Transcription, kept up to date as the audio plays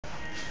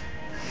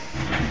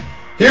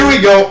Here we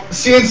go.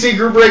 CNC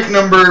group break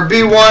number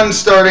B1,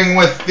 starting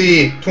with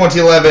the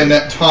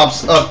 2011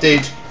 Topps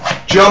Update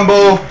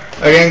Jumbo.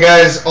 Again,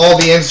 guys, all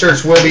the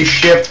inserts will be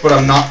shipped, but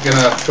I'm not going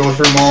to go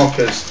through them all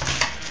because,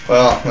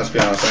 well, let's be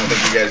honest, I don't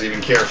think you guys even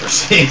care for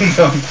seeing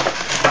them.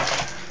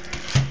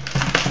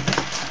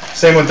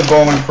 Same with the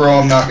Bowman Pro.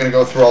 I'm not going to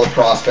go through all the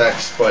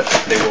prospects, but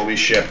they will be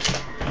shipped.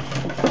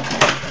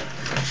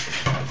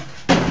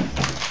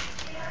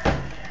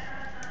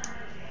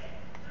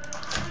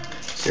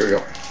 So here we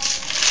go.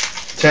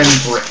 10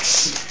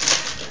 bricks.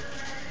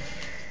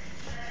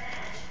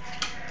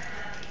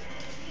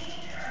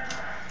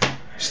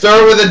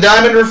 Start with a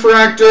diamond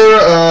refractor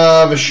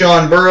of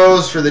Sean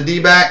Burrows for the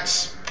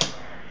D-backs.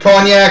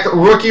 Cognac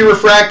rookie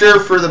refractor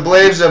for the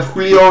Braves of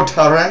Julio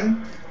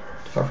Teheran.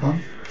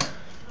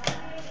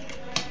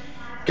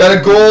 Got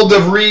a gold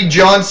of Reed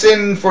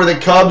Johnson for the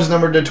Cubs,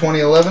 numbered to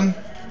 2011.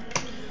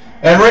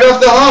 And right off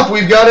the hop,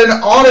 we've got an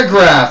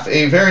autograph,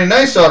 a very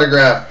nice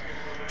autograph,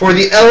 for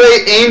the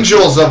LA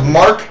Angels of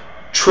Mark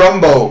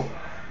Trumbo.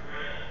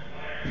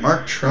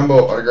 Mark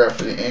Trumbo autograph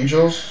for the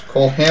Angels.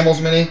 Cole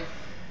Hamels mini.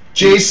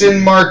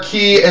 Jason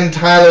Marquis and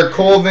Tyler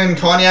Colvin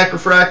Cognac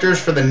refractors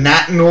for the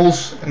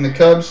Nationals and the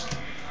Cubs.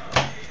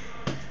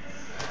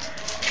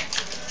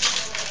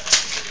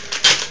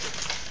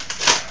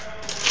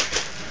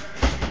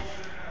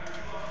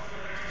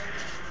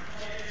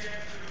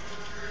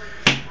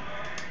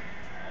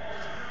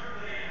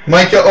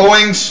 Micah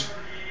Owings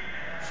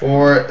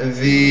for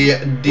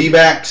the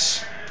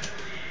D-backs.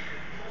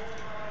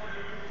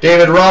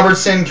 David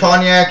Robertson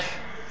Cognac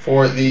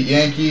for the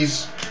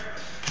Yankees.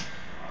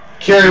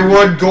 Kerry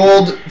Wood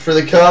gold for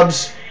the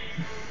Cubs.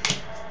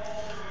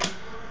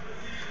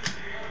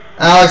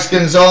 Alex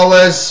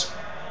Gonzalez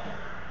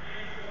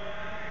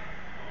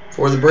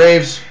for the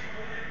Braves.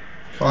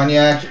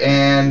 Cognac.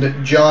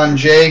 And John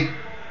Jay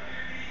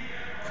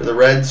for the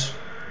Reds.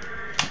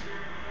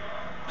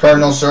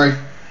 Cardinals, sorry.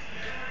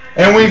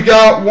 And we've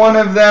got one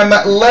of them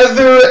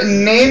leather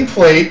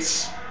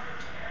nameplates.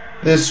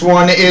 This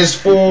one is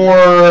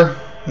for,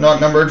 not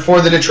numbered,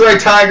 for the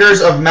Detroit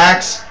Tigers of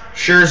Max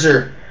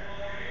Scherzer.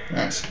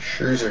 Max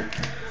Scherzer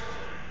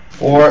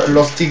for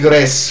Los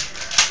Tigres.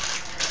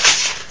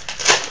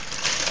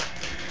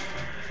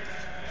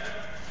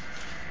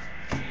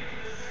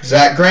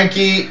 Zach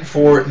Greinke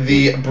for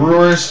the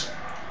Brewers.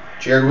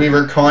 Jared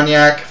Weaver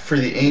Cognac for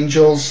the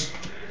Angels.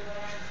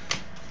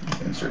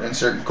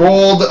 Insert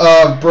gold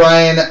of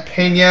Brian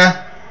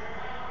Pena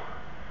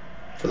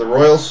for the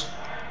Royals.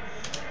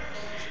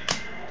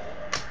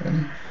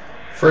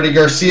 Freddie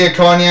Garcia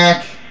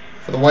Cognac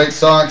for the White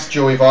Sox.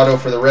 Joey Votto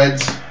for the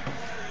Reds. Like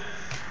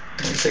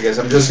I say, guys,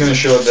 I'm just going to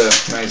show the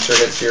nicer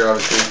hits here,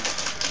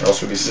 obviously, or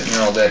else we'll be sitting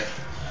here all day.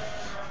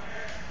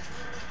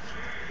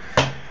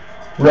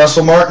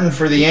 Russell Martin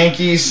for the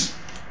Yankees.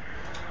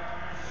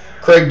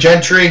 Craig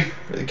Gentry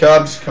for the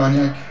Cubs.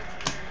 Cognac.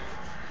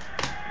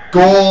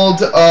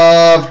 Gold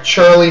of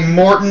Charlie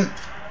Morton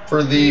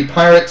for the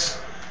Pirates.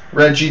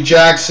 Reggie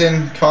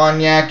Jackson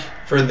Cognac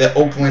for the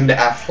Oakland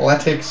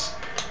Athletics.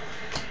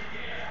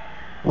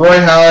 Roy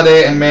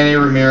Halladay and Manny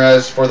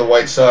Ramirez for the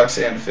White Sox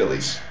and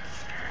Phillies.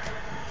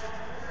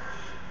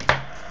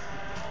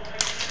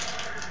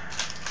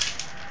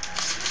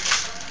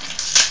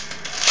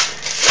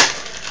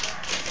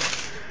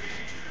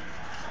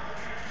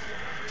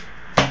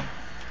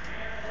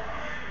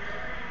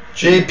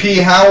 J.P.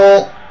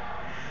 Howell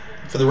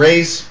for the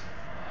Rays.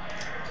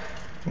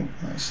 Oh,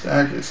 my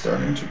stack is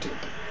starting to tip.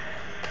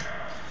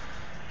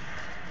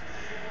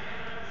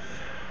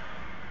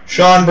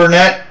 Sean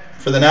Burnett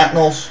for the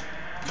Nationals.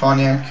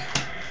 Cognac.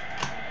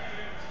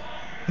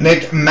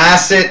 Nick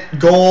Massett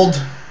gold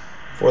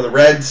for the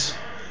Reds.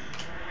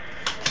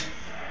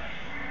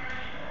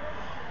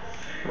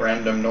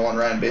 Random Nolan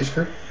Ryan base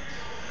card.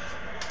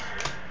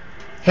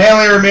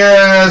 Hanley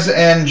Ramirez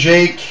and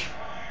Jake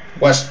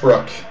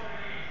Westbrook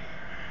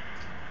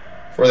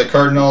for the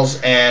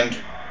Cardinals and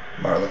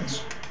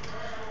Marlins.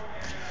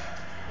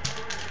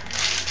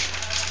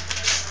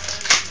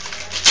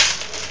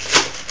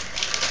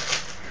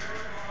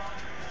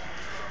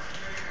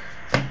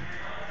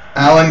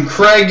 Alan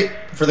Craig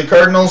for the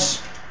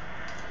Cardinals.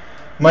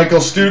 Michael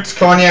Stutz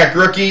Cognac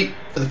rookie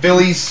for the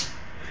Phillies.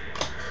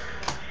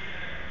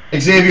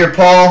 Xavier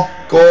Paul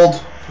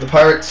gold for the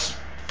Pirates.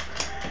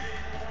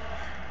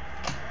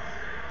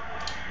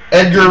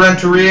 Edgar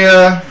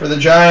Renteria for the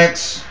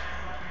Giants.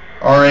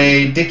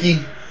 R.A. Dickey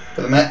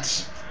for the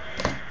Mets.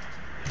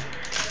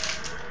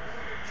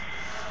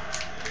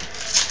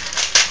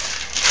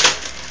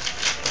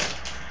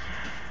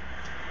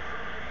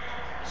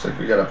 Looks like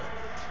we got a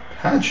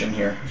patch in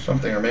here or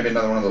something, or maybe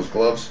another one of those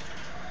gloves.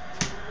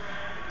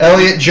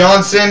 Elliot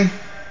Johnson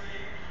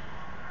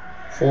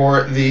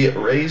for the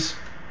Rays.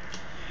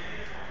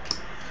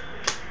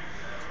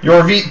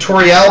 Yorvit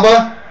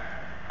Torrealba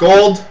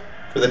gold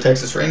for the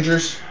Texas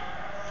Rangers.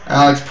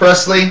 Alex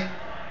Presley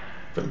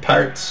for the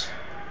Pirates.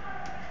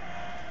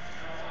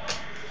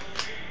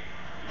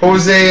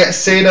 Jose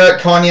Seda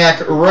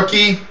Cognac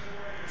rookie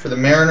for the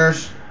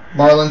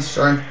Marlins,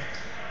 sorry.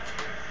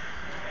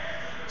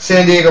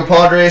 San Diego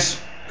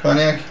Padres,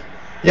 Cognac.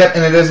 Yep,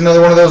 and it is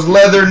another one of those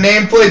leather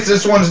nameplates.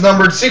 This one's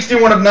numbered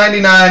 61 of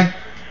 99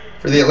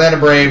 for the Atlanta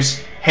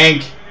Braves,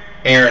 Hank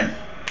Aaron.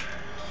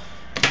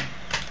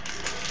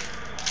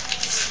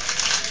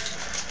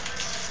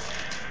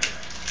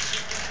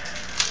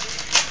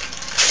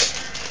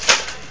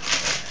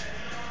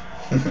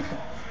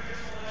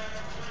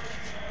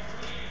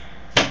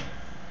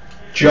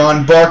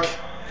 John Buck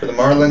for the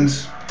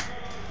Marlins.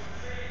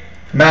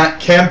 Matt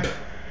Kemp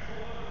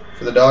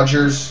for the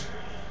Dodgers.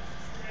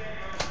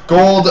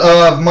 Gold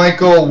of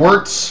Michael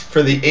Wirtz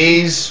for the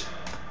A's.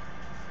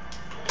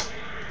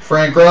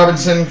 Frank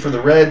Robinson for the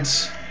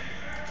Reds.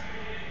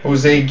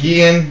 Jose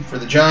Guillen for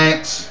the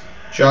Giants.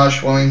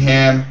 Josh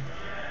Willingham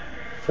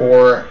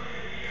for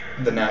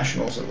the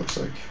Nationals, it looks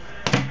like.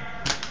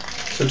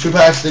 So 2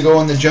 packs to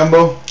go in the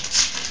jumbo.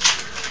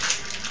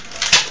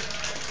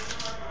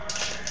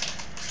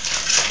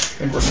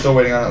 I think we're still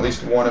waiting on at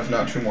least 1, if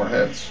not 2 more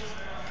hits.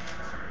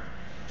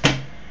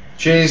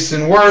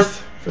 Jason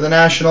Worth for the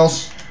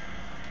Nationals.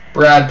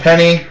 Brad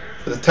Penny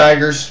for the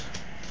Tigers.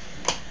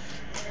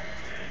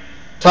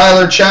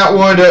 Tyler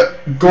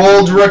Chatwood,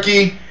 gold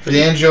rookie for the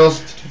Angels,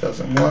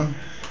 2001.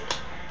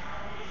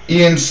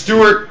 Ian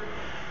Stewart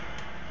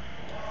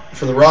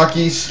for the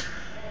Rockies.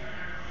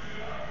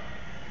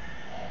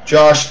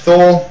 Josh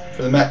Thole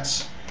for the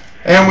Mets.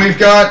 And we've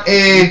got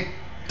a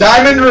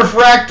Diamond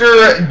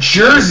Refractor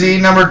jersey,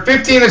 numbered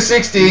 15 of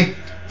 60,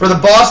 for the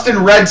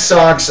Boston Red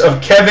Sox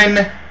of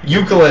Kevin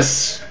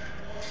Youkilis.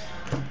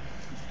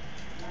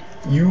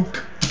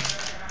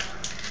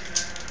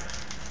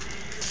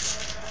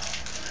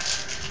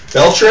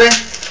 Beltre.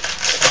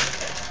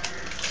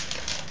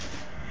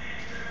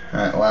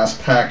 Alright,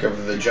 last pack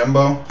of the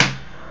jumbo.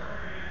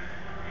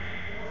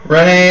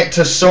 Rene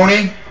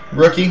Tassoni,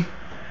 rookie,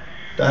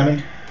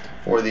 diamond,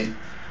 for the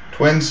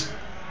Twins.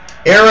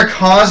 Eric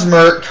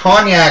Hosmer,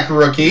 Cognac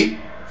rookie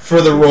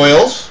for the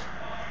Royals.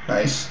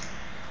 Nice.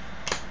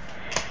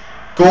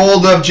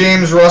 Gold of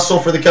James Russell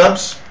for the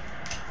Cubs.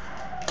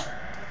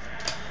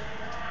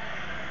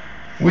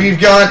 We've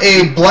got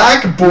a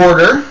black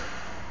border,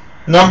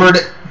 numbered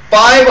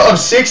 5 of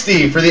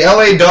 60 for the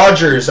LA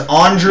Dodgers,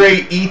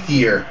 Andre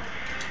Ethier.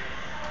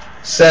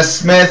 Seth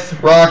Smith,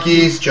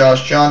 Rockies.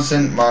 Josh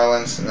Johnson,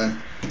 Marlins. And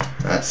then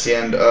that's the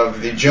end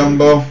of the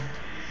jumbo.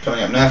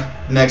 Coming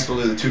up next,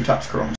 we'll do the 2 Topps Chromes.